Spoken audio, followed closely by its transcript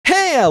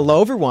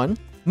Hello everyone,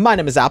 my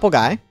name is Apple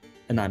Guy.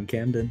 And I'm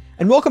Camden.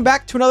 And welcome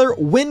back to another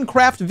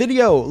Wynncraft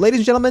video. Ladies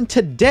and gentlemen,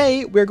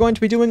 today we're going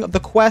to be doing the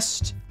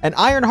quest, an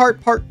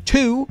Ironheart Part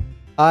 2.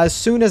 As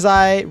soon as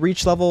I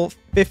reach level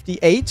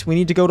 58, we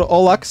need to go to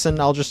Olux and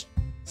I'll just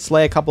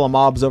slay a couple of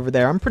mobs over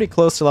there. I'm pretty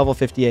close to level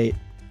 58,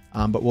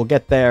 but we'll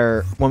get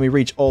there when we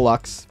reach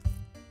Olux.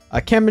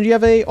 Camden, do you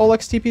have a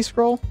Olux TP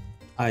scroll?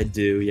 I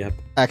do, yep.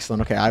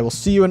 Excellent, okay. I will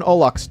see you in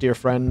Olux, dear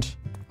friend.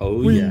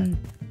 Oh, yeah.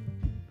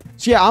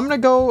 So yeah, I'm going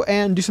to go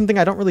and do something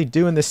I don't really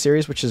do in this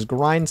series, which is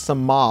grind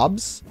some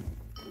mobs.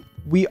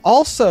 We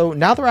also,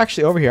 now that we're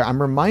actually over here, I'm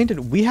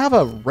reminded we have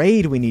a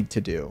raid we need to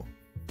do.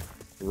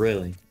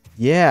 Really?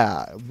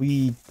 Yeah,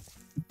 we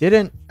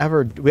didn't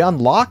ever, we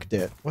unlocked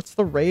it. What's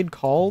the raid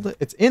called?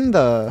 It's in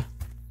the,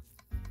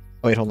 oh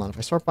wait, hold on. If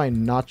I sort by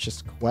not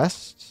just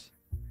quest,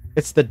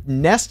 it's the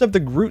Nest of the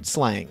Groot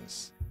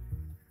Slangs.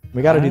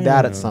 We got to do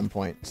that at some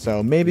point.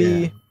 So maybe,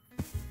 yeah.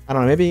 I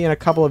don't know, maybe in a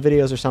couple of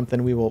videos or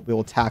something, we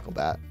will tackle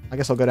that. I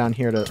guess I'll go down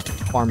here to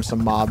farm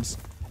some mobs.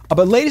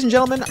 But ladies and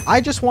gentlemen,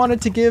 I just wanted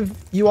to give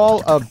you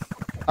all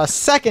a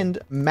second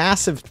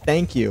massive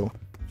thank you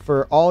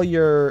for all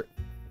your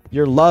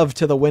love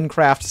to the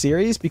Wynncraft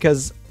series,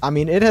 because, I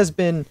mean, it has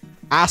been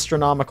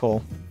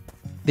astronomical.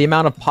 The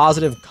amount of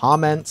positive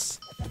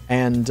comments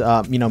and,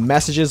 you know,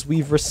 messages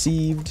we've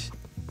received.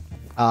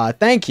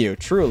 Thank you,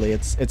 truly.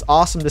 It's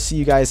awesome to see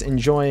you guys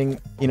enjoying,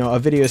 you know, a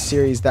video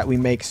series that we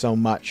make so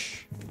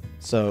much.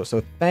 So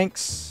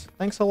thanks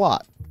a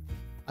lot.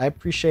 I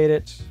appreciate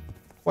it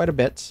quite a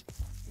bit,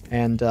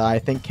 and I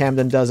think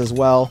Camden does as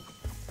well.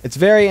 It's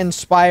very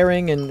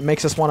inspiring and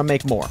makes us want to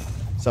make more.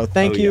 So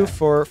thank you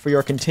for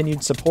your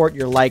continued support,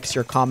 your likes,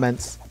 your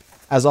comments.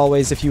 As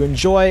always, if you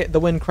enjoy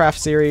the Wynncraft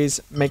series,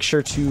 make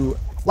sure to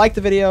like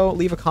the video,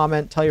 leave a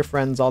comment, tell your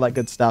friends, all that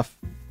good stuff,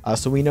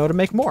 so we know to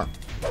make more.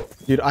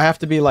 Dude, I have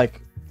to be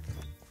like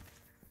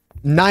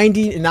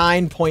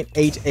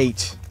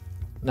 99.88.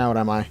 Now what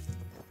am I?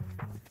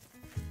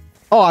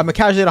 Oh, I'm a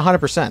casualty at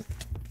 100%.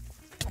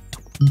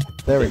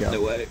 There we go.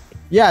 No way.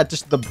 Yeah,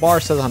 just the bar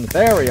says 100.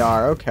 There we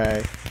are.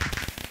 Okay.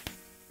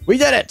 We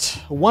did it.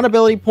 1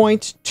 ability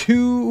point,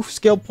 2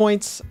 skill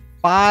points,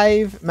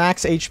 5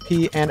 max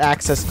HP, and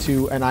access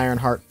to an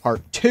Ironheart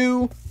Part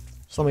 2.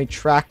 So let me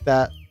track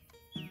that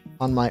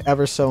on my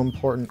ever so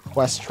important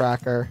quest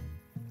tracker.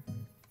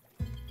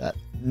 That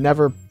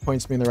never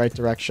points me in the right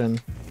direction.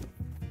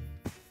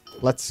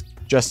 Let's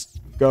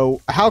just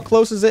go. How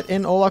close is it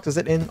in Olux? Is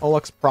it in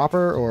Olux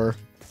proper, or?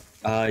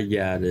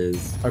 Yeah, it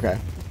is. Okay.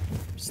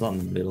 Just not in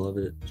the middle of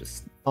it,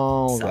 just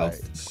all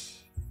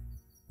south.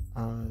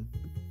 Right.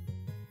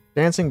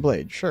 Dancing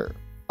Blade, sure.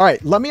 All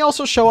right, let me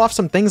also show off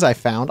some things I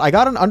found. I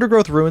got an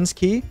Undergrowth Ruins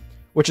key,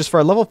 which is for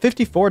a level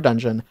 54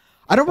 dungeon.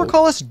 I don't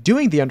recall us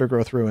doing the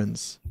Undergrowth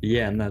Ruins.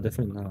 Yeah, no,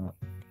 definitely not.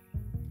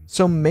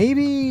 So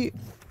maybe,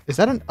 is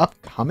that an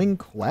upcoming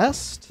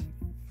quest?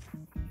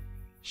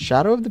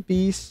 Shadow of the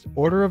Beast,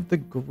 Order of the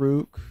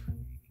Grook.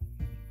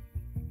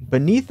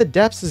 Beneath the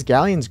Depths is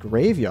Galleon's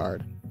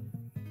Graveyard.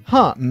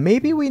 Huh,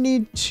 maybe we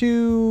need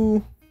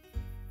to...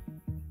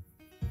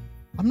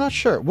 I'm not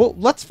sure. Well,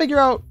 let's figure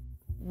out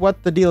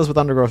what the deal is with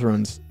Undergrowth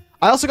Runes.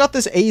 I also got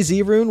this AZ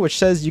rune, which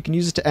says you can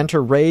use it to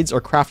enter raids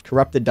or craft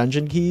corrupted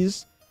dungeon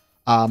keys.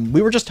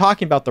 We were just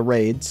talking about the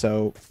raid,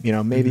 so, you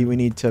know, maybe we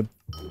need to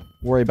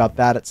worry about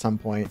that at some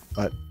point.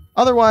 But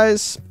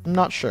otherwise, I'm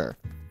not sure.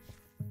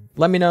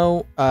 Let me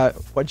know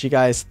what you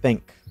guys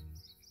think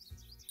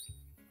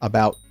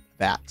about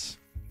that.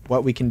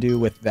 What we can do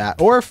with that.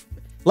 Or if,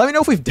 let me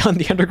know if we've done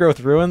the Undergrowth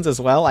Ruins as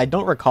well. I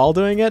don't recall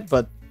doing it,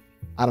 but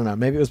I don't know.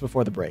 Maybe it was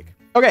before the break.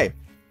 Okay,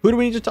 who do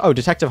we need to... Oh,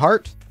 Detective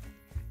Hart?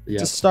 Yeah.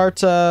 To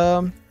start...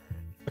 Okay,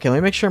 let me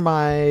make sure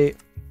my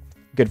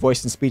good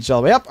voice and speech is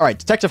all the way up. All right,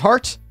 Detective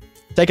Hart,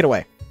 take it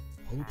away.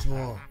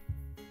 Hotor,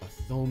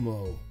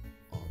 Athomo,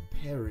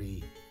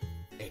 Peri,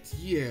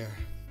 Etier,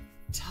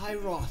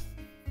 Tyroth,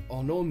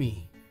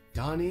 Onomi,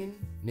 Danin,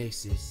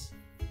 Nasis,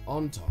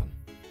 Anton,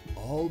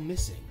 all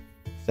missing.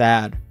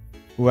 Sad.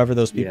 Whoever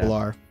those people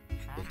are.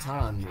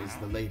 Itan is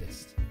the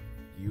latest.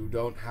 You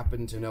don't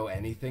happen to know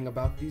anything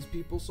about these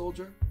people,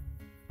 soldier?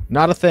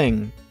 Not a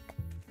thing.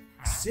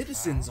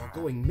 Citizens are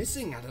going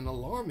missing at an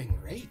alarming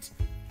rate.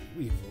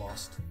 We've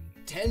lost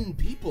 10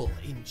 people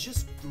in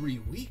just 3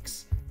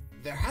 weeks.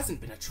 There hasn't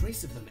been a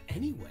trace of them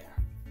anywhere.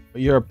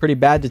 You're a pretty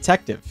bad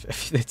detective.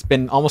 It's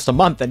been almost a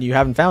month and you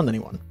haven't found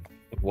anyone.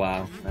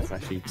 Wow, that's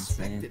actually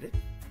insane. It.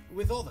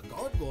 With all the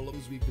guard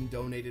golems we've been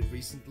donated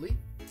recently,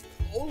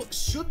 Olux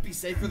should be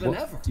safer than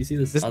ever. Do you see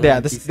this?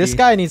 This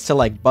guy needs to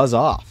like buzz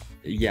off.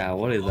 Yeah,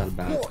 what is that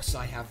about? Of course,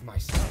 I have my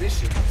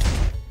suspicions.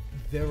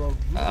 There are.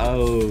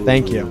 Oh.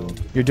 Thank you.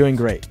 You're doing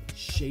great.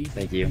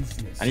 Thank you.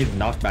 I need a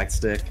knockback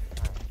stick.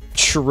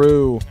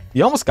 True.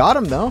 You almost got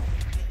him though.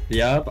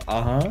 Yep.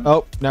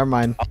 Oh, never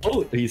mind.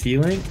 Oh, he's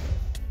healing.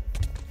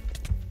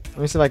 Let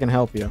me see if I can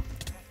help you.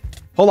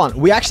 Hold on.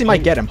 We actually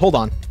might get him. Hold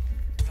on.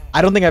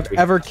 I don't think I've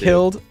ever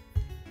killed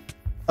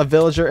a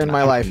villager in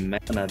my life.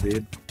 Mana,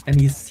 dude. And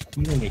he's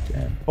healing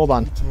again. Hold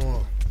on.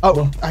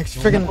 Oh, I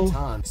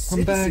friggin'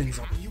 Come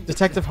back.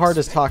 Detective Hart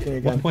is talking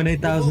again.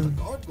 1.8 thousand.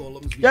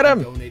 Get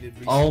him!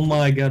 Oh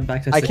my god,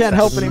 back to I can't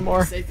help 6,000.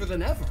 anymore. Safer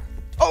than ever.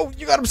 Oh,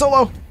 you got him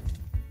solo.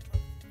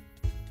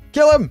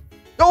 Kill him.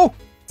 Oh,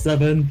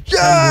 700.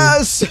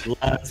 yes!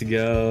 Let's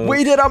go.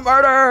 We did a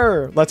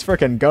murder. Let's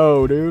frickin'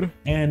 go, dude.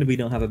 And we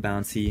don't have a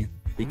bounty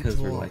because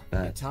we're like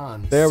that.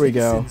 There we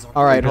go.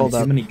 All right, hold Too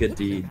up. many good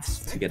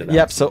deeds to get a bounty.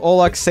 Yep, so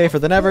Oluk's safer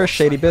than ever.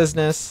 Shady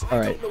business. All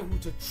right. I don't know who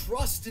to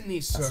trust in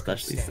these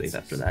Especially safe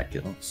after that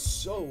kill.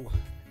 So,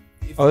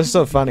 if Oh, this is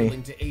so you'd be funny.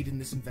 willing to aid in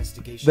this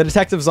investigation, The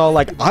detective's all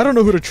like, I don't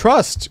know who to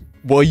trust.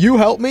 Will you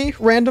help me,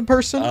 random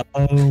person?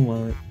 Oh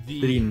my.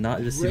 Did he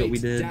not just see what we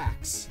Great did?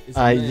 Dax is a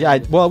man Yeah,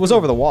 who well, it was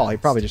over the knows wall. He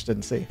things. probably just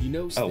didn't see. He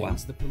knows Oh, wow.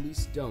 things the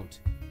police don't.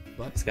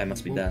 But This guy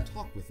must he be won't dead.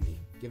 talk with me,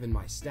 given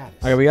my status.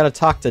 Okay, we gotta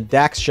talk to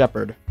Dax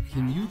Shepard.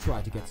 Can you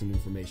try to get some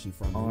information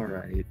from him?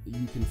 Alright. You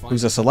can find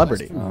Who's a some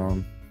celebrity. quest from him,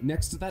 Um,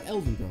 next to that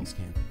Elven Girls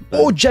camp.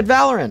 Oh, Jet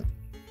Valorant!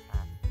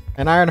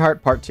 And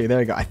Ironheart Part 2. There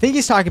you go. I think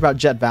he's talking about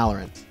Jet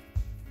Valorant.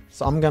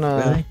 So I'm gonna...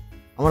 Really?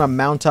 I'm gonna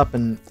mount up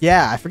and...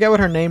 Yeah, I forget what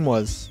her name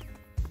was.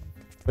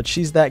 But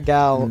she's that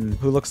gal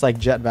who looks like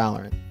Jet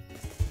Valorant.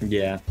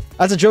 yeah.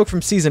 That's a joke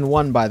from Season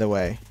 1, by the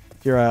way.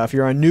 If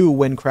you're a new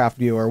Wynncraft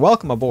viewer,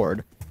 welcome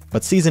aboard.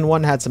 But Season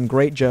 1 had some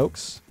great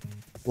jokes,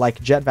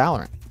 like Jet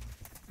Valorant.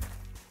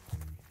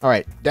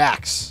 Alright,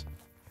 Dax.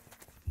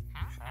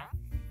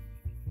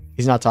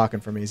 He's not talking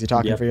for me. Is he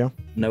talking Yep. for you?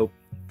 Nope.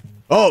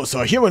 Oh,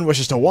 so a human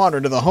wishes to wander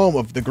into the home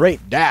of the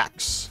great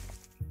Dax.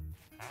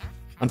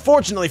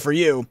 Unfortunately for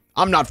you,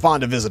 I'm not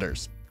fond of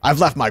visitors. I've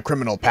left my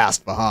criminal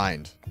past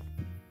behind.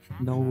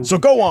 No. So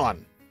go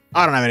on.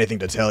 I don't have anything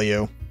to tell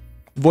you.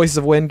 Voices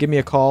of Wynn, give me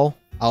a call.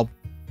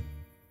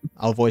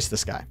 I'll voice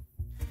this guy.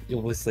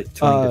 You'll list like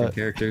 20 different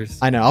characters.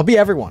 I know, I'll be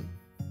everyone.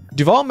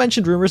 Duval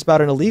mentioned rumors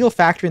about an illegal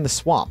factory in the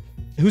swamp.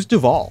 Who's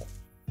Duval?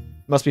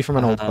 Must be from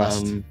an old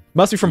quest.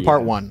 Must be from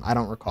part 1. I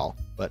don't recall.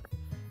 But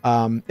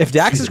if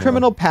Dax's Season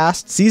criminal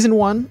past, season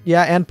 1,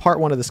 yeah, and part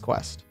 1 of this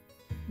quest.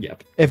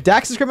 Yep. If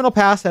Dax's criminal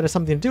past had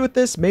something to do with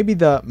this, maybe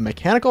the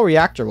mechanical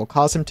reactor will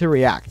cause him to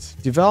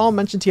react. Duval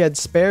mentioned he had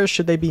spares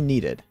should they be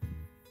needed.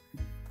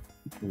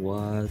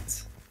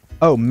 What?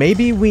 Oh,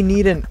 maybe we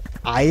need an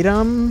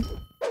item?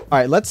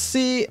 Alright, let's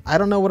see. I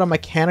don't know what a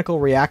mechanical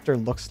reactor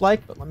looks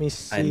like, but let me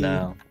see. I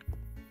know.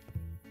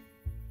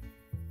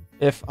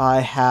 If I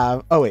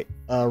have... Oh, wait.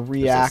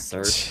 React...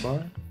 There's a search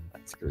bar?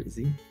 That's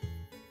crazy.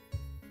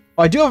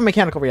 Oh, I do have a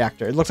mechanical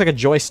reactor. It looks like a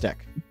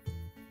joystick.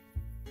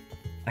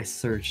 I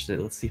searched it.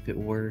 Let's see if it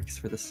works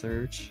for the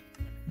search.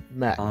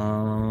 Matt.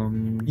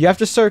 Um, You have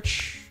to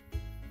search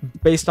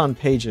based on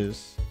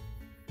pages.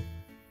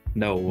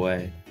 no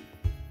way.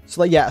 So,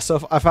 like, yeah, so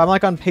if I'm,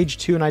 like, on page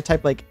 2 and I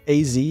type, like,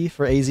 AZ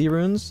for AZ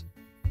runes,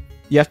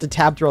 you have to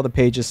tab through all the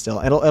pages still.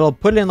 It'll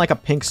put it in, like, a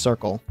pink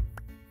circle.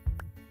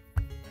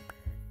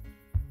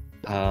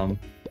 But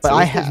But what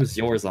I page have... was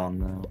yours on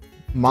though?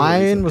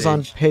 Mine was on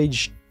page.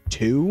 page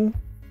 2,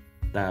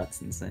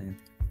 That's insane.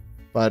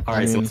 but, All I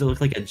right, so mean, does it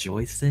look like a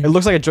joystick? it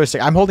looks like a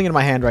joystick. I'm holding it in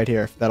my hand right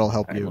here, if that'll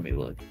help All right, you. let me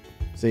look.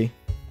 See?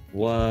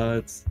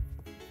 What?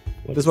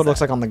 This is what it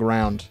looks like on the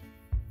ground.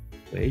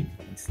 Wait,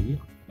 let me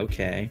see.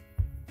 Okay.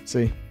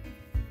 See?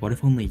 What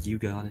if only you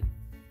got it?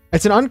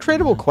 It's an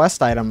uncreatable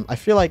quest item. I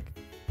feel like...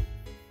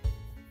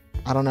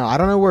 I don't know. I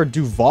don't know where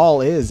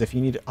Duval is if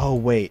you need... Oh,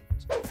 wait.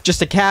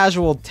 Just a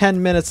casual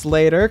 10 minutes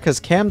later, because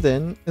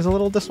Camden is a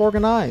little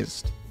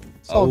disorganized.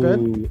 It's all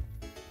good.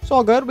 It's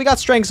all good. We got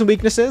strengths and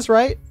weaknesses,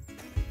 right?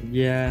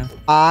 Yeah.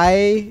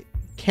 I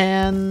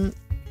can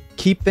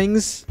keep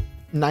things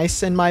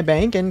nice in my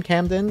bank, and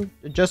Camden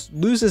just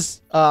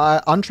loses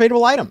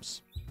untradeable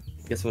items.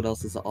 Guess what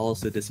else is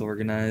also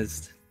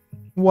disorganized?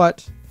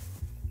 What?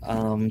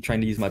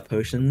 Trying to use my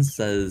potions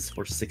says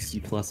for 60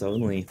 plus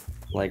only.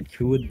 Like,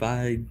 who would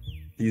buy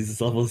these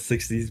level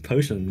 60s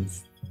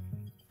potions?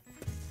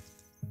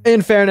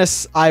 In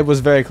fairness, I was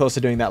very close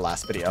to doing that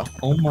last video.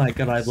 Oh my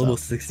god, I have level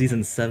 60s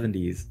and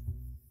 70s.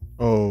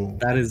 Oh.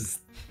 That is...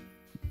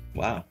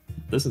 Wow.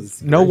 This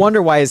is... No great.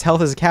 wonder why his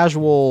health is a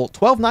casual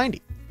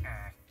 1290.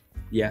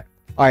 Yeah.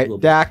 Alright, little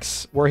bit.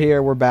 Dax, we're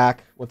here, we're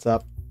back. What's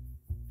up?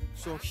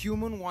 So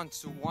human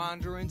wants to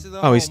wander into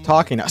the Oh, he's home of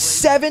talking the now. great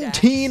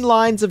 17 Dax.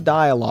 lines of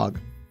dialogue.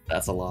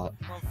 That's a lot.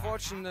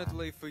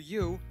 Unfortunately for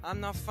you, I'm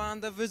not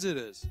fond of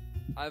visitors.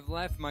 I've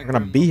left my We're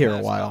gonna be criminal here a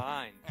past while.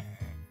 behind.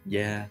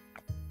 Yeah.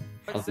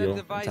 What's I'll that feel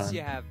device time.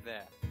 you have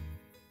there?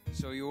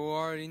 So you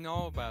already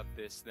know about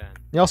this then.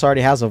 He also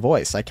already has a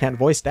voice. I can't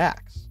voice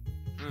Dax.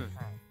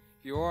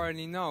 If you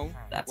already know,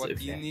 That's what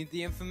do you okay. need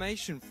the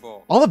information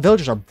for? All the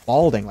villagers are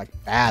balding, like,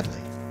 badly.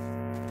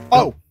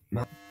 Oh!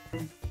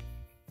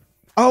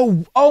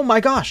 Oh my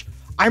gosh!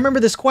 I remember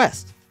this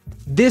quest.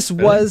 This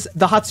was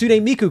the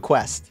Hatsune Miku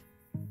quest.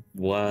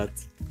 What?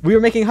 We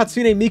were making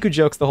Hatsune Miku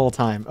jokes the whole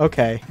time.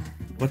 Okay.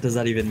 What does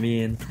that even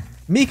mean?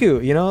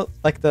 Miku, you know,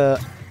 like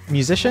the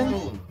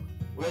musician?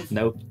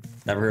 Nope.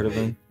 Never heard of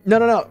him.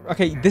 No.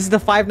 Okay, this is the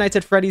Five Nights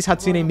at Freddy's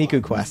Hatsune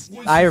Miku quest.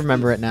 I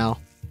remember it now.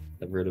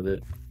 Never heard of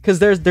it. Because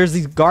there's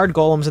these guard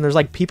golems and there's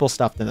like people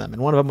stuffed in them,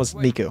 and one of them was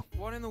Wait, Miku.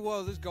 what in the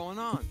world is going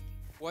on?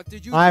 What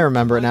did you I do to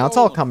remember it my now. It's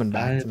all golem? coming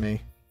back to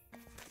me.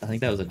 I think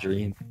that was a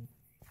dream.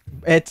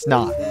 It's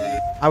not.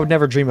 I would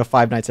never dream of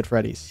Five Nights at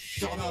Freddy's.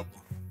 Shut up.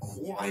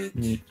 Quiet.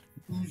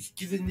 Who's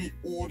giving me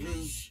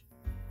orders?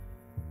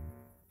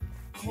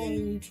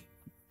 Cold.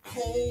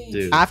 Cold.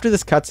 Dude. After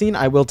this cutscene,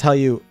 I will tell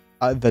you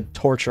the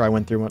torture I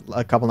went through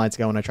a couple nights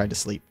ago when I tried to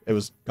sleep. It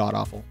was god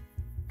awful.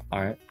 All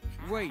right.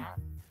 Wait,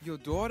 your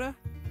daughter?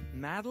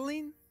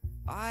 Madeline?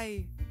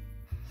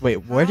 Wait,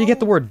 where do you get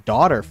the word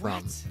daughter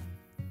from? What?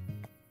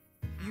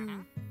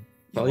 You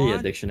Probably a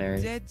aren't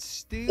dictionary. dead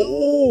still?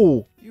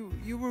 Oh,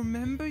 You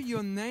remember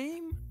your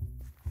name?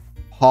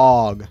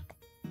 hog.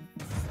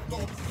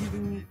 Stop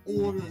giving me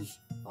orders.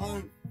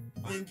 I'm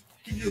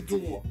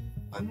Theodore.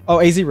 Oh,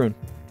 AZ rune.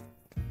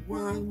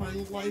 Where has my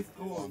life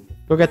gone?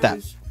 Go get that.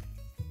 Guys,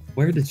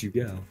 Where did you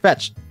go?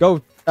 Fetch.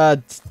 Go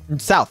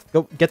south.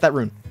 Go get that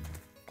rune.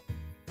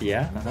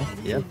 Yeah.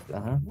 Yep.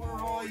 Where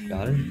are you?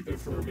 Got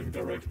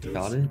it.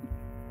 Got it.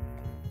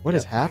 What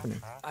is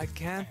happening? I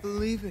can't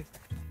believe it.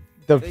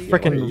 The They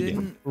freaking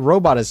didn't-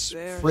 robot is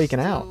They're freaking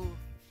out. still-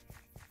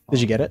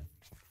 Did you get it?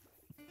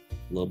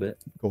 A little bit.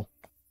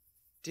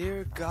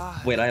 Dear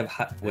God. Wait, I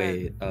have.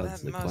 Wait. Oh, that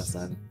it's the must- quest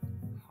side.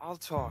 I'll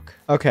talk.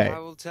 Okay. I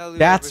will tell you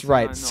That's everything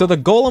I right. So know.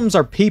 the golems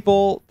are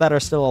people that are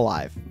still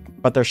alive,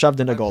 but they're shoved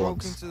into I broke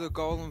golems. into the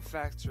golem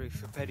factory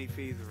for petty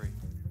thievery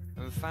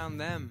and found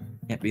them.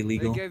 Can't be They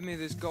legal. gave me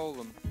this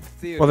golem.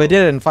 Well, they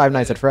did it in Five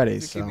Nights at to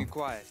Freddy's, keep so, me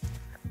quiet.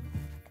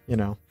 you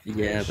know.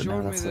 Yeah, but Showed now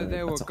me that's that they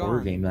a were horror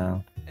gone. game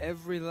now.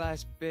 Every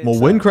last bit. Well,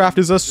 Wynncraft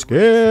is a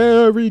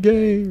scary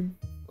game.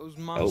 Those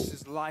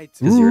monsters lied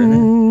to 'Cause me. you're in it.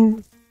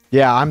 Ooh.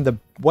 Yeah, I'm the...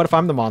 What if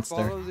I'm the monster?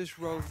 Follow this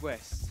road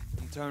west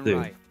and turn Dude.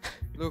 right.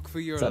 Look for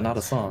your Is that not a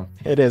lights. song?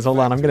 It is. Hold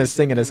on. I'm going to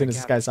sing it as soon as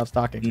this guy stops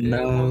talking. It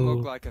No. won't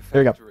look like a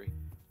Here we go. factory.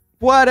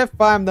 What if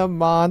I'm the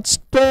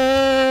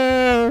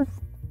monster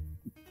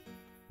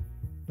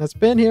that's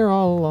been here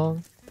all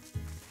along?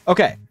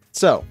 Okay,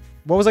 so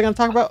what was I going to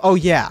talk about? Oh,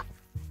 yeah.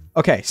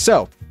 Okay,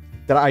 so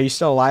are you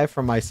still alive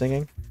from my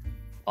singing?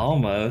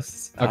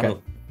 Almost. Okay.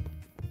 Oh,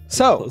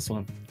 So close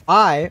one.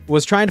 I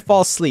was trying to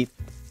fall asleep,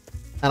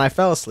 and I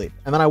fell asleep,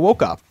 and then I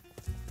woke up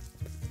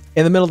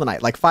in the middle of the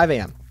night, like 5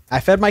 a.m. I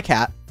fed my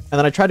cat, and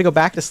then I tried to go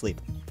back to sleep,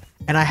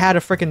 and I had a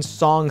freaking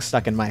song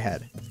stuck in my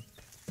head.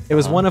 It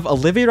was one of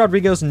Olivia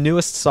Rodrigo's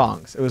newest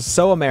songs. It was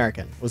 "So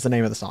American" was the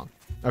name of the song.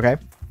 Okay,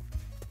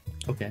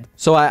 Okay.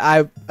 so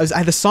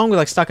the song was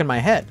like stuck in my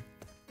head.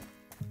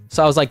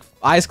 So I was like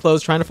eyes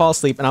closed, trying to fall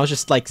asleep, and I was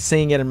just like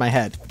singing it in my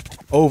head,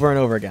 over and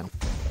over again.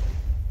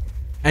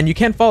 And you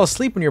can't fall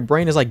asleep when your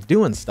brain is like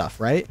doing stuff,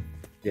 right?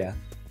 Yeah.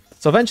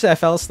 So eventually I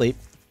fell asleep,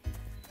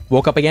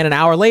 woke up again an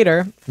hour later,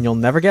 and you'll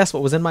never guess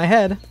what was in my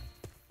head.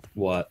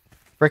 What?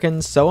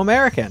 Frickin' "So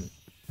American."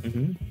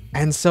 Mm-hmm.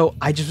 And so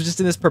I just was just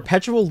in this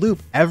perpetual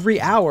loop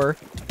every hour,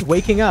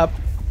 waking up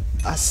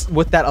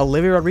with that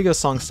Olivia Rodrigo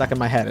song stuck in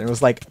my head. And it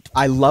was like,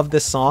 I love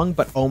this song,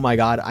 but oh my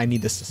god, I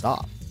need this to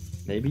stop.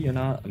 Maybe you're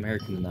not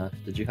American enough.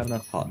 Did you have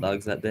enough hot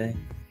dogs that day?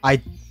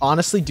 I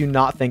honestly do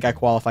not think I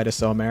qualified as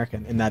 "So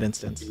American" in that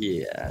instance.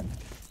 Yeah.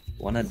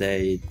 One a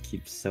day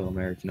keeps So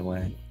American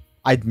away.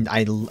 I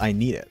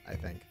need it, I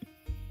think.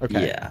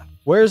 Okay. Yeah.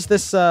 Where's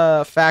this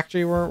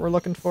factory we're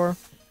looking for?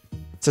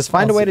 It says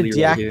find a way to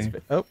Possibly right here.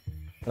 deactivate. Oh,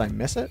 did I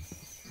miss it?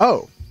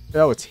 Oh,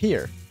 it's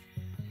here.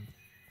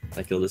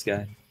 I kill this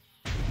guy.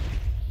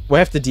 We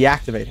have to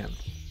deactivate him.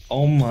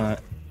 Oh my.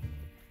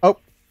 Oh.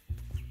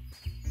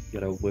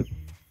 Gotta whip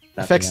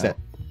I that fixed thing it.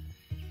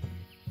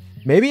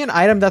 Maybe an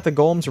item that the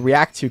golems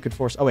react to could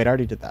force... Oh, wait, I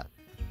already did that.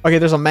 Okay,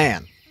 there's a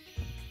man.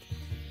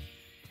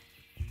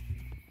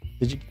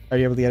 Are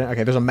you able to get it?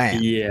 Okay, there's a out.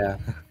 man. Yeah.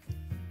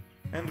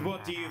 And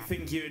what do you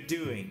think you're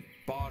doing?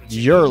 Barging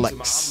Your into my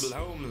licks. humble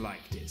home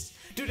like this?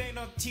 Do they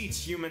not teach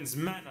humans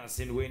manners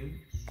in Wynn?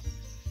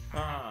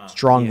 Ah,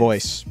 Strong yes.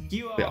 voice.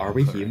 You Wait, are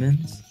we correct.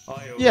 humans?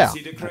 I Yeah.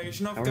 oversee the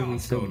creation of How are we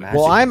God's so code.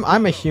 magical? Well,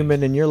 I'm a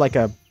human and you're like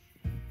a...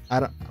 I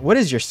don't... What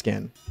is your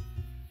skin?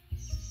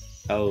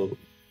 Oh.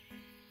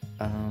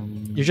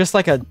 You're just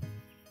like a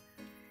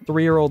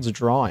 3-year-old's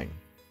drawing.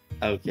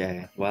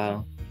 Okay.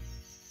 Well.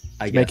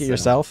 I guess Make it so.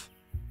 yourself?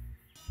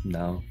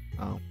 No.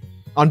 Oh.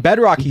 On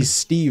Bedrock, he's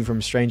Steve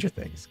from Stranger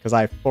Things, because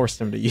I forced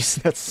him to use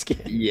that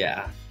skin.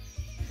 Yeah.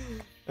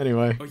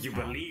 Anyway. Oh, you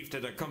believe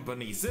that the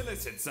company is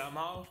illicit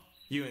somehow?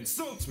 You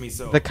insult me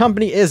so. The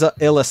company is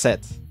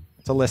illicit.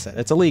 It's illicit.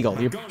 It's illegal.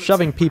 You're Goddess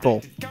shoving have people.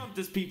 protected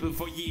countless people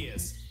for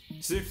years.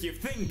 So if you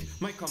think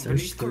my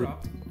company's Search through.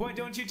 corrupt, why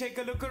don't you take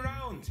a look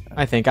around?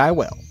 I think I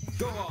will.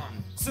 Go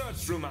on, search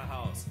through my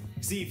house.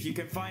 See if you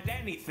can find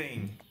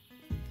anything.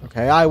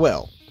 Okay, I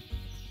will.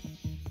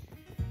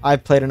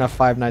 I've played enough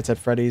Five Nights at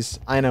Freddy's.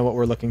 I know what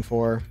we're looking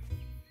for.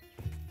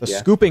 The Yeah.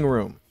 scooping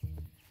room.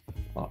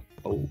 Oh.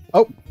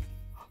 Oh!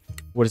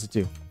 What does it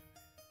do?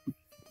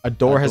 A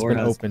door A has door been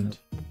has opened.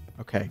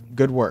 Okay,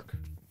 good work.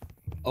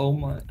 Oh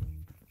my.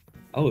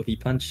 Oh, he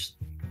punched.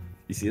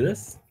 You see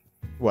this?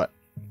 What?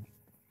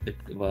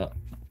 Well,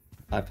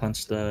 I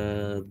punched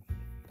the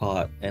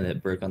pot and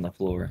it broke on the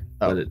floor.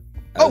 Oh. But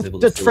I was Oh, able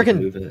the to still frickin-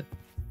 move it.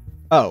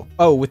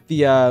 Oh, with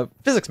the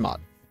physics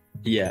mod.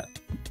 Yeah.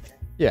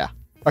 Yeah.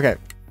 Okay.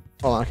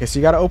 Hold on. Okay, so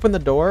you gotta open the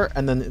door,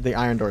 and then the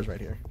iron door's right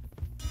here.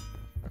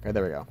 Okay,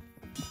 there we go.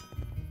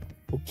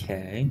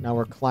 Okay. Now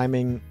we're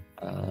climbing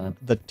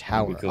the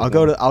tower. go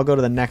I'll go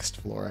to the next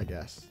floor, I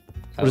guess.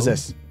 What is Oh.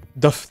 this?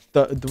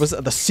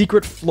 The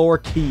secret floor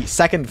key,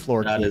 second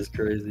floor key. That is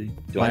crazy.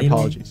 Do My I need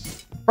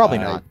apologies. Probably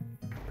Alright.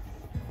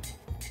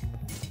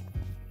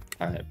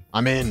 not. Alright.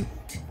 I'm in.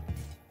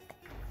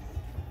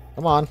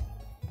 Come on.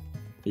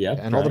 Yep.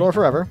 And hold the door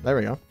forever. There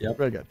we go. Yep.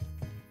 Very good.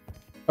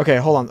 Okay,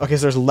 hold on. Okay,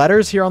 so there's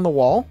letters here on the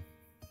wall.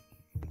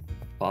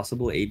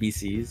 Possible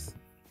ABCs.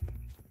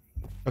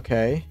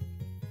 Okay.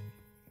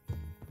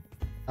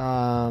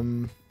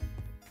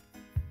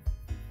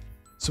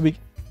 So we...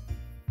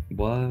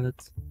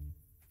 What?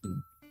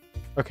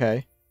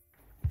 Okay.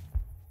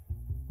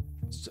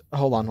 So,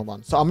 hold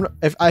on. So I'm gonna...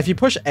 If you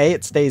push A,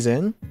 it stays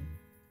in.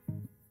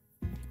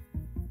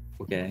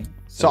 Okay.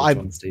 So which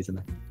one stays in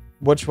there?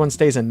 Which one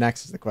stays in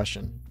next is the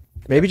question.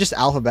 Maybe just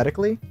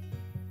alphabetically?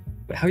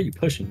 Wait, how are you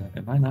pushing them?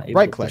 Am I not able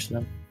Right to click. push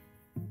them?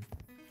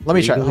 Let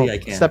me try. Legally, Hold, I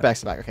can't. step back.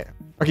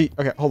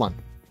 Okay, hold on.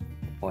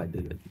 Oh, I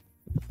did it.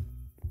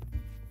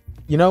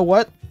 You know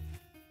what?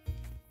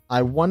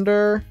 I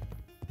wonder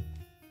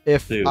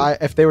if Dude.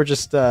 if they were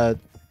just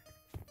What?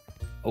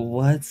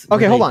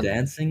 Okay, Were hold they on.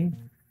 Dancing?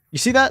 you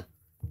see that?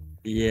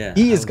 Yeah.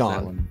 E how is was gone.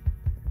 That, one?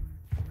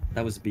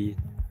 That was B.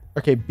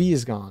 Okay, B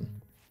is gone.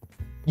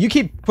 You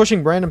keep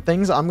pushing random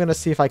things. I'm gonna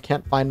see if I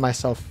can't find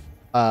myself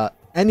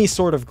any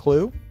sort of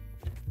clue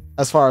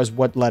as far as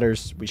what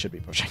letters we should be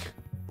pushing.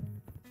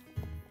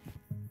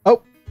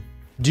 Oh,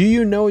 do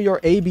you know your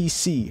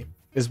ABC?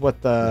 Is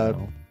what the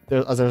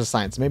No. there's a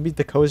sign. So maybe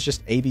the code is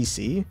just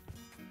ABC.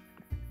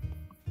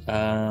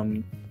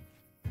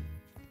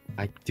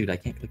 Dude, I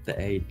can't click the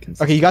A.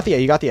 Okay, you got the A.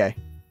 You got the A.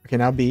 Okay,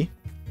 now B.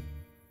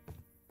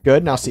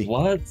 Good. Now C.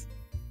 What?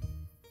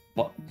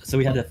 What? So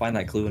we had to find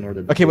that clue in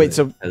order to Okay, do wait, it,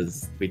 so-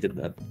 because we did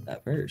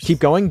that first. Keep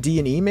going. D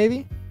and E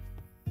maybe.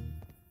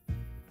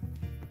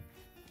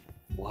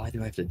 Why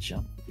do I have to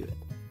jump to do it?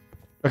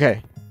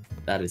 Okay.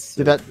 That is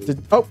so Did that? cool.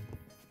 Did, oh,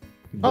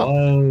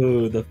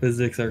 Whoa, the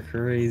physics are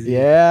crazy.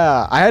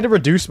 yeah. I had to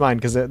reduce mine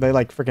because they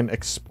like freaking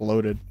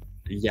exploded.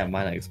 Yeah,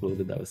 mine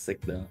exploded. That was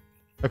sick though.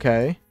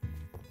 Okay.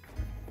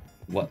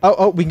 What?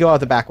 Oh, we can go out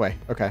the back way.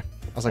 Okay. I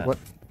was like, Yeah.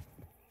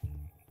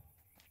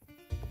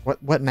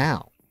 what? What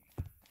now?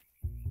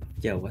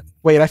 Yeah, what?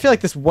 Wait, I feel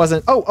like this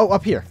wasn't. Oh,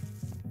 up here.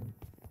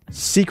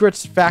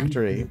 Secrets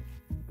Factory.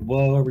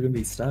 Whoa, are we gonna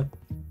be stuck?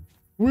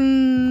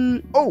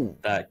 Whee! Oh,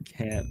 That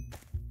can't.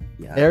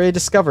 Yeah. area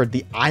discovered.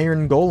 The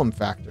Iron Golem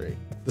Factory.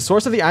 The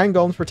source of the Iron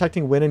Golems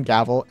protecting Wynn and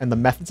Gavel and the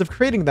methods of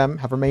creating them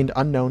have remained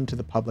unknown to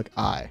the public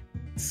eye.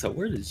 So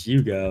where did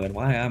you go, and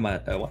why am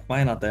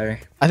I not there?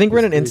 I think we're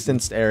in an That's crazy.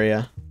 instanced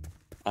area.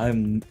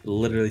 I'm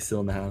literally still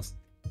in the house.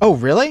 Oh,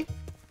 really?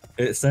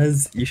 It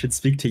says you should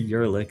speak to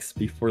Urlix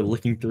before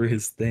looking through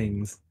his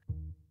things.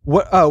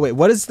 What? Oh, wait.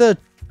 What does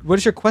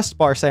your quest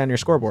bar say on your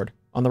scoreboard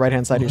on the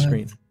right-hand side of your What?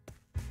 screen?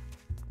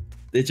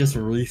 It just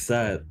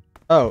reset.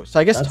 Oh, so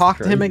I guess That's talk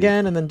to him crazy.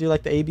 again and then do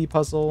like the AB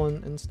puzzle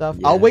and stuff.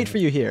 I'll Yeah. wait for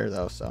you here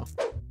though. So. I'm in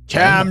the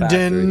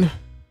Camden, factory.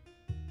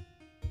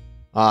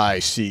 I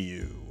see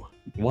you.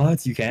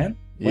 What? You can?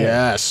 Where?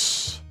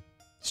 Yes.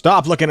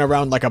 Stop looking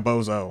around like a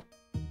bozo.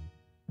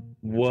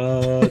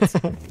 What?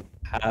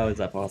 How is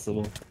that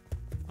possible?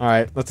 All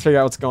right, let's figure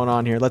out what's going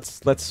on here. Let's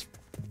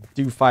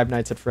do Five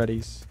Nights at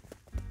Freddy's.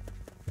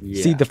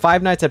 Yeah. See, the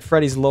Five Nights at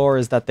Freddy's lore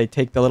is that they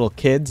take the little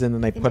kids and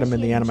then they put them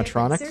in the Initiating chip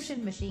animatronics.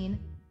 insertion machine.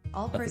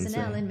 All Nothing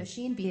personnel say. in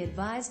machine be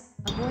advised,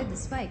 avoid the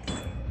spikes.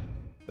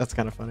 That's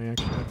kind of funny,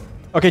 actually.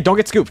 Okay, don't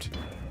get scooped.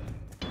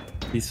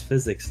 These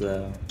physics,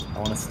 though. I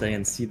want to stay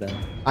and see them.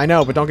 I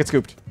know, but don't get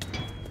scooped.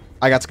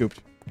 I got scooped.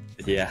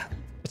 Yeah.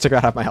 I took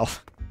out half my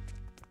health.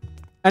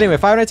 Anyway,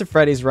 Five Nights at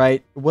Freddy's,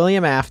 right?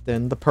 William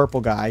Afton, the purple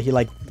guy, he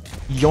like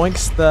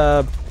yoinks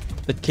the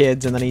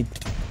kids and then he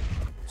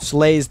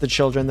slays the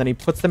children, then he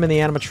puts them in the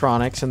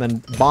animatronics, and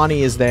then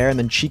Bonnie is there, and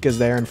then Chica's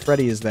there, and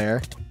Freddy is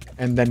there,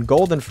 and then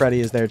Golden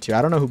Freddy is there too.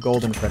 I don't know who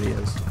Golden Freddy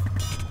is.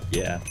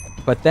 Yeah.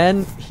 But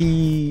then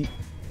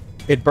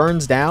it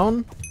burns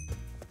down,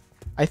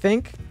 I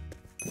think.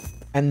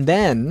 And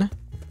then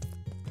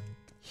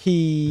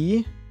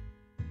he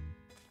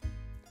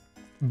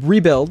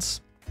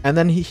rebuilds, and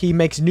then he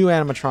makes new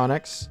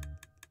animatronics.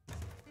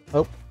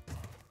 Oh,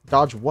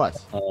 dodge what?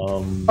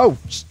 Oh,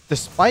 the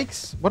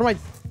spikes? What am I...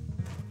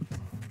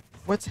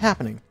 What's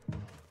happening?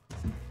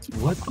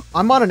 What?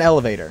 I'm on an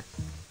elevator.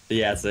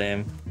 Yeah,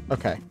 same.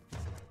 Okay.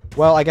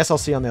 Well, I guess I'll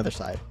see you on the other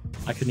side.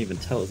 I couldn't even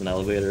tell it was an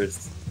elevator.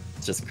 It's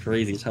just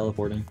crazy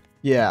teleporting.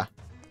 Yeah.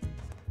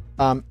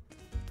 I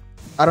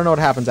don't know what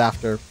happens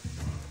after.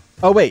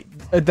 Oh, wait.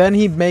 Then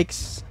he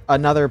makes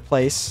another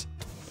place,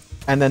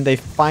 and then they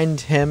find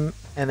him,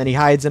 and then he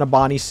hides in a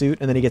Bonnie suit,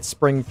 and then he gets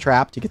spring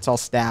trapped. He gets all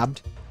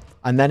stabbed.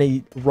 And then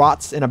he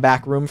rots in a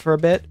back room for a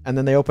bit, and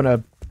then they open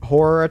a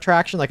horror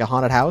attraction, like a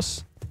haunted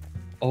house.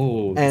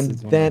 Oh, And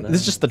is one then of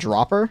this is just the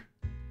dropper.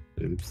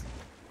 them. Oops.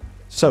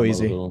 So A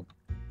easy. little-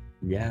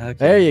 Yeah. Okay.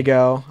 There you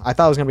go. I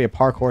thought it was going to be a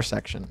parkour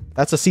section.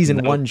 That's a season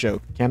Nope. 1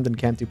 joke. Camden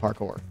can't do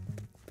parkour.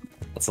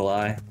 That's a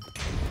lie.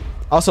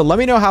 Also, let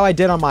me know how I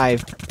did on my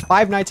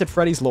Five Nights at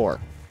Freddy's lore.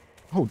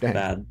 Oh, dang.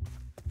 Bad.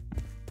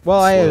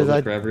 Well,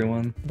 Spoiler for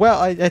everyone.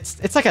 Well,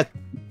 it's like a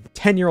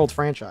 10-year-old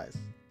franchise.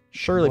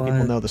 Surely people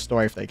What? know the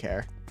story if they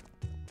care.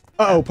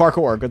 Uh-oh,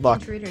 parkour. Good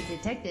luck. Intruder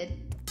detected.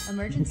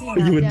 Emergency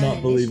You would knockdown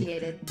not believe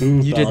initiated.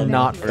 You did fell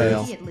not first fail.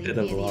 Immediately bit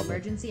via of the lava.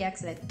 emergency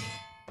exit.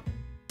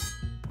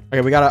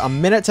 Okay, we got a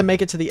minute to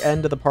make it to the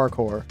end of the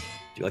parkour. Do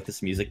you like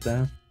this music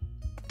though?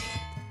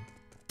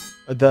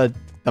 The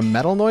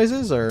metal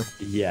noises, or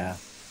Yeah.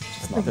 I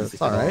Just think music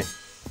it's at all right.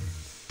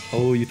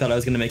 Oh, you thought I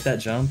was gonna make that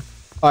jump?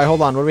 All right,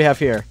 hold on. What do we have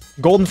here?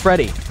 Golden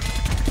Freddy.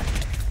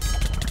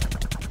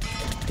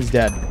 He's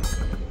dead.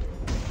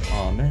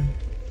 Oh man.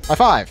 High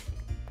five.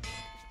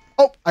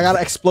 Oh, I got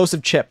an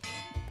explosive chip.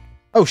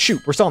 Oh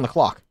shoot, we're still on the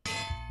clock.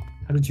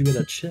 How did you get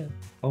that chip?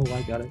 Oh,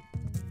 I got it.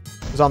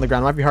 It was on the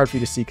ground. It might be hard for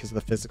you to see because of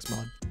the physics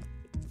mod.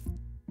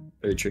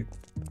 Very true.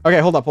 Okay,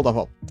 hold up.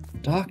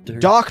 Doctor.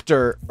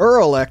 Dr.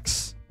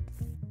 Ehrlich.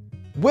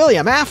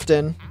 William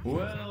Afton.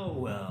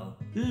 Well,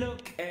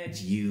 look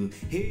at you.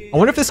 I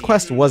wonder if this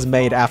quest was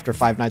made after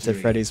Five Nights at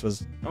Freddy's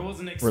was I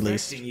wasn't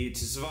released. expecting you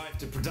to survive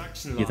the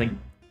production line. You think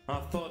I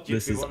thought you'd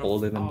this be is one of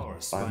older than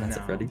ours Five by Nights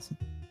at now. Freddy's?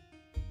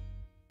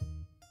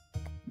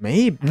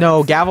 maybe.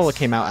 No, Gavel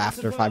came out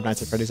after Five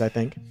Nights at Freddy's, I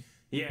think.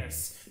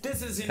 Yes,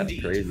 this is Kinda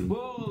indeed crazy.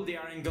 all the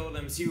iron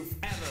golems you've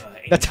ever.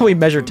 That's how we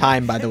measure encountered.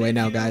 time, by the And way, if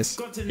now, you've guys.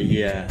 gotten Yeah.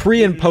 here,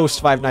 Pre and you post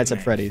know Five how Nights we at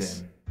make Freddy's.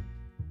 them.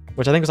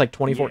 Which I think was like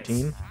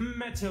 2014. Yes,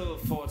 metal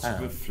forged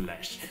Oh. with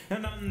flesh,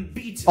 an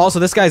unbeatable Also,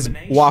 this guy's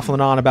combination. waffling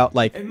on about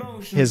like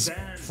Emotions his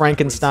and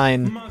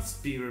Frankenstein efforts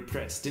must be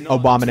repressed in order to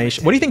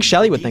abomination. What do you think attain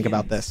Shelley would think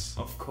obedience? about this?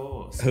 Of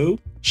course. Who?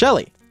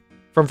 Shelley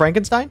from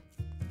Frankenstein.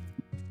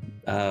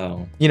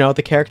 Oh, You know,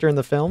 the character in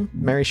the film,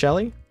 Mary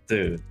Shelley.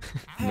 dude.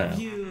 Have No.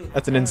 you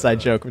That's an inside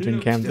ever joke between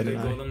looked Camden at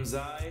and the I. golem's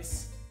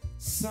eyes?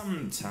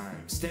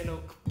 Sometimes they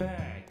look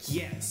back.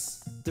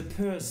 Yes, the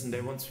person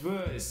they once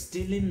were is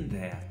still in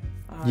there.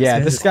 Yeah,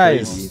 This this is guy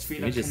crazy. is.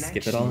 Can we just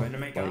skip it all?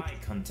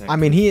 Like, I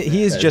mean, he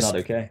is that is just not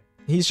okay.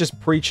 he's just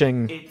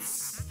preaching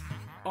It's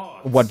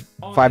what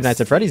Five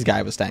Nights at Freddy's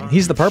guy was saying.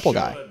 He's the purple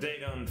guy. They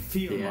don't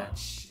feel Yeah.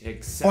 much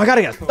Oh, I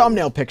gotta get a except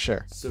thumbnail cold.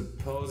 picture.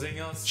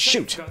 Supposing our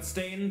Shoot. safeguards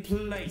stay in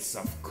place,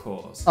 of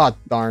course. Oh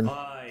darn.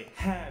 I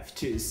have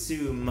to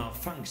assume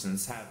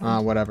malfunctions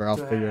happen. Whatever. I'll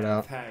to figure it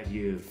out. have had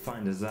you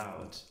find us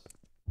out.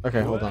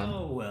 Okay, hold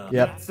on. Well,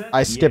 Yep, that's that.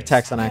 I skipped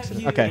text on Have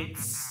accident. you- Okay.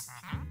 it's-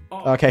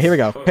 Okay, here we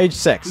go. Page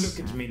 6.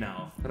 Look at me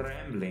now,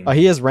 rambling. Oh,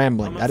 he is I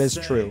rambling. must That is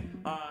say, true.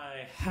 I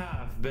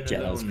have been Yeah,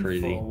 that was alone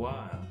crazy. for a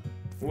while.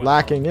 Well,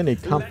 Lacking any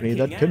company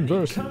that lacking any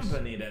converses.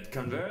 company that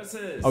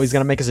converses. Oh, he's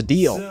gonna make us a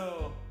deal.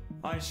 So,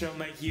 I shall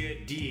make you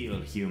a deal,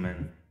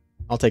 human.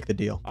 I'll take the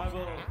deal. I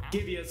will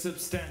give you a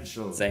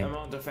substantial Same.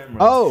 amount of emeralds.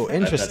 Oh,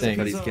 and interesting.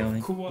 pieces That's what he's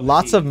of quality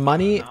Lots of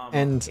money armor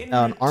and in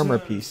an armor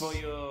return piece. For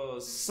your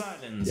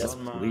silence Yes,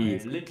 on my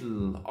please.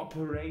 little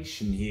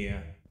operation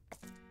here.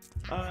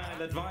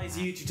 I'll advise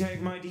you to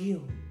take my deal.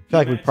 I feel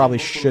like we Imagine probably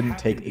what will shouldn't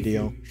happen take the if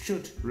deal. you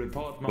should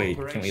report my Wait,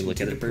 can we operation look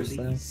to at the it first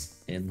though? police.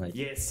 In like,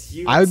 Yes,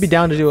 you I would be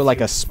down to do yourself like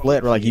a will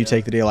split where like you follow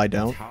take the deal, I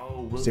don't.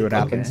 How will See what the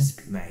happens.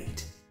 deal be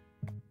made?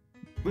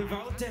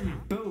 Without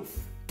them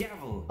both,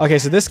 Gavel. Okay,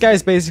 so this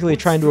guy's basically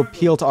trying to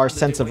appeal to our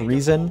sense of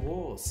reason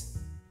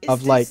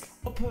of, like,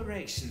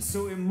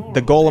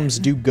 the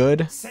golems do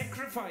good,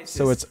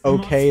 so it's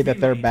okay that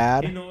they're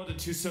bad. In order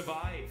to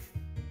survive.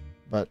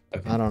 but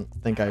I don't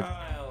think I.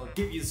 I'll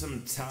give you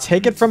some time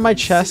Take it to from my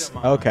consider chest?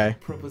 my Okay.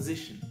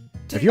 proposition.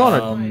 If you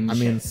wanna, Um, I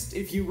mean, Chest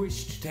if you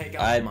wish to take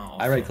up I my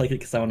I right offer. click it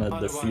because I wanted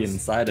to see Otherwise,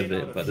 inside of get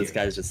it, out but this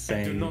here guy's just and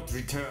do saying, not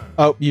return.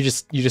 oh, you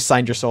just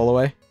signed your soul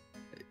away.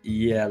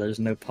 yeah, there's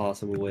no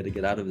possible way to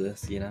get out of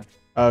this, you know?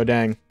 Oh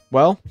dang.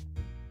 Well,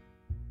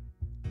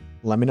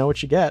 let me know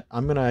what you get.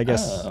 I'm gonna, I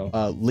guess,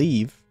 Oh.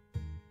 leave.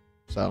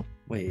 So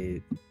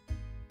Wait.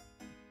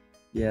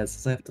 Yeah,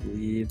 since I have to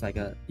leave, I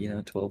got,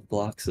 12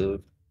 blocks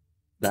of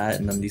that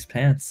and then these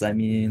pants. I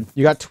mean,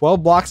 you got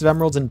 12 blocks of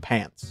emeralds and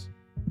pants.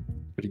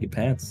 pretty good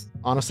pants.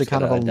 Honestly, Just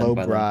kind of a gotta low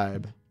identify them.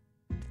 bribe.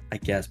 I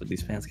guess, but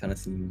these pants kind of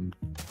seem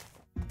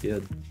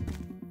good.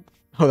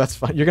 Oh, that's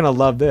fine. You're gonna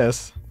love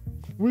this.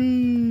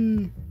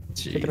 Whee!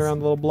 Kicking Jeez. around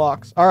the little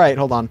blocks. All right,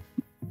 hold on.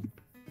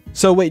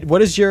 So wait, what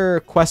does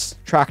your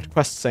tracked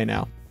quest say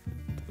now?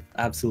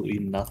 Absolutely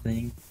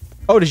nothing.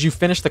 Oh, did you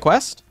finish the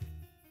quest?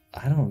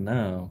 I don't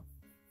know.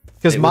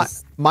 Because It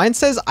was- mine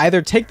says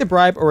either take the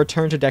bribe or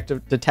return to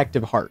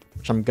Detective Hart,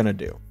 which I'm gonna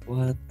do.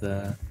 What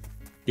the?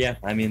 Yeah,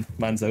 I mean,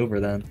 mine's over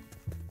then.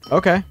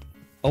 Okay.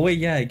 Oh wait,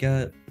 yeah,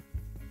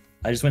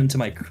 I just went into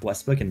my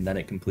quest book and then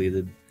it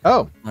completed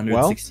Oh, well,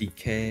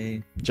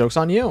 160k joke's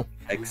on you.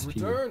 You've XP.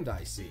 returned,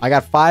 I see. I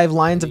got 5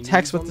 lines of Any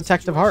text news with on the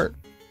Detective Hart,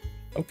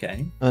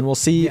 Okay. and we'll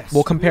see. Yes,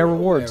 we'll compare we're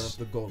aware rewards. of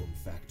the Golem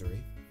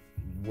Factory.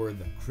 Were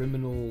the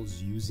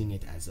criminals using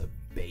it as a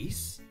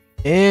base?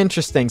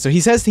 Interesting. So he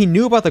says he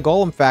knew about the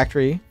Golem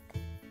Factory.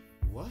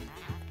 What?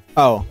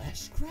 Oh,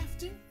 Flesh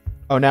crafting?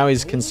 oh, now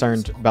he's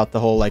concerned about the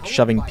whole like Powered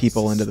shoving by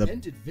people into the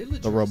suspended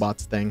villagers?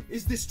 robots thing.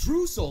 Is this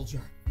true,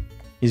 soldier?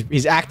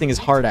 He's acting his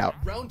heart out.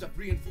 Round up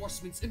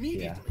reinforcements Yeah,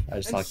 immediately. I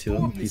just and talked to him.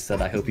 storm He this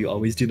said, "I hope you battlefield.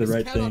 always do the This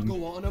right cannot thing."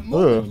 go on a Ugh.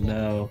 moment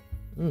No.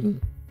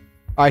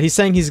 All right, he's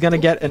saying he's gonna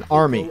get an Don't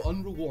army, go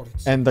unrewarded.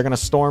 and they're gonna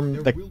storm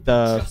There the, will be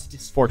the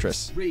justice for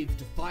fortress. this grave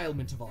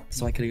defilement of our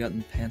So I could have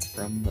gotten pants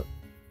from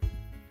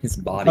his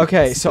body.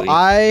 Okay, so basically.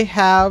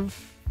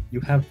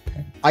 you have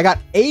pants. I got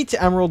 8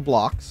 emerald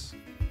blocks.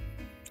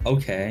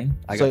 Okay,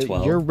 I So got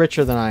 12. you're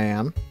richer than I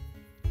am.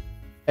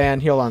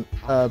 And hold on.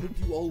 How could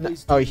you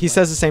always Oh, do he right?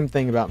 says the same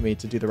thing about me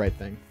to do the right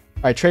thing.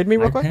 All right, trade me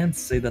real My quick. pants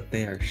say that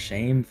they are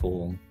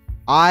shameful.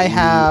 I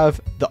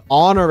have the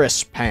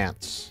honorous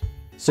pants.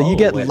 So you Oh,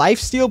 get wait.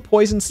 lifesteal,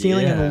 poison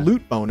stealing, Yeah. and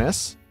loot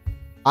bonus.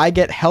 I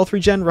get health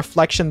regen,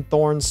 reflection,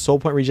 thorns, soul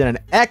point regen, and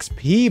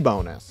XP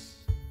bonus.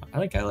 I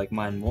think I like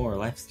mine more.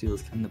 Lifesteal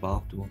is kind of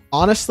optimal.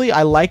 Honestly,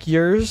 I like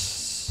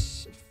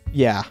yours.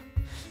 Yeah.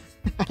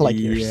 I like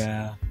yours.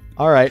 Yeah.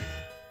 All right.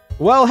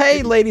 Well,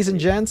 hey, ladies and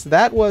gents,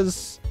 that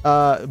was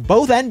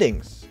both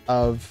endings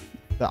of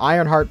the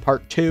Ironheart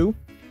Part 2.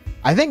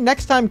 I think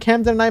next time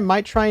Camden and I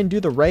might try and do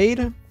the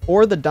raid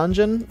or the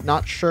dungeon.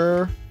 Not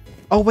sure.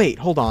 Oh, wait,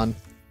 hold on.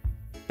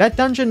 That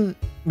dungeon...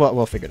 Well,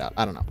 we'll figure it out.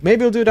 I don't know.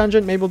 Maybe we'll do a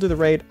dungeon. Maybe we'll do the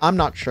raid. I'm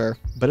not sure,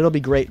 but it'll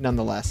be great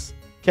nonetheless.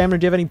 Cameron,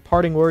 do you have any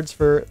parting words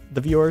for the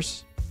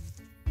viewers?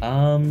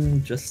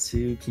 Just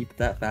to keep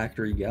that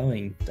factory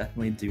going.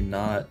 Definitely do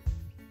not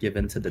give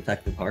in to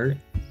Detective Heart.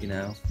 You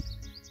know.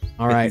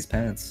 All Get right. These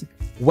pants.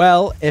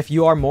 Well, if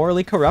you are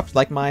morally corrupt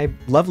like my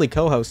lovely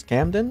co-host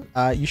Camden,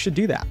 you should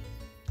do that.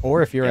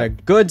 Or if you're a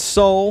good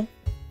soul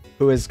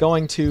who is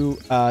going to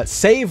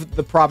save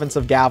the province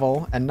of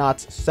Gavel and not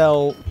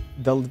sell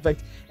the...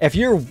 If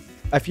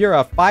you're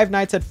a Five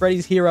Nights at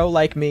Freddy's hero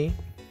like me,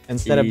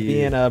 instead of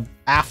being a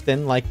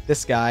Afton like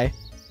this guy,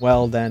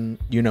 well, then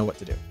you know what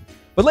to do.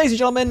 But ladies and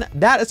gentlemen,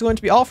 that is going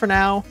to be all for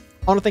now.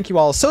 I want to thank you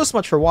all so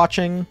much for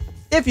watching.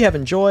 If you have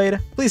enjoyed,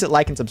 please hit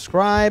like and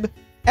subscribe,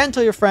 and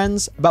tell your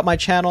friends about my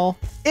channel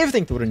if you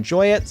think they would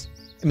enjoy it.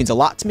 It means a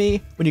lot to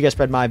me when you guys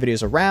spread my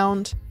videos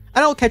around.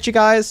 And I'll catch you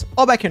guys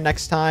all back here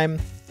next time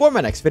for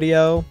my next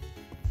video.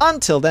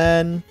 Until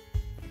then,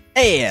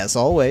 as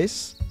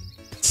always,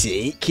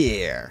 take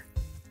care.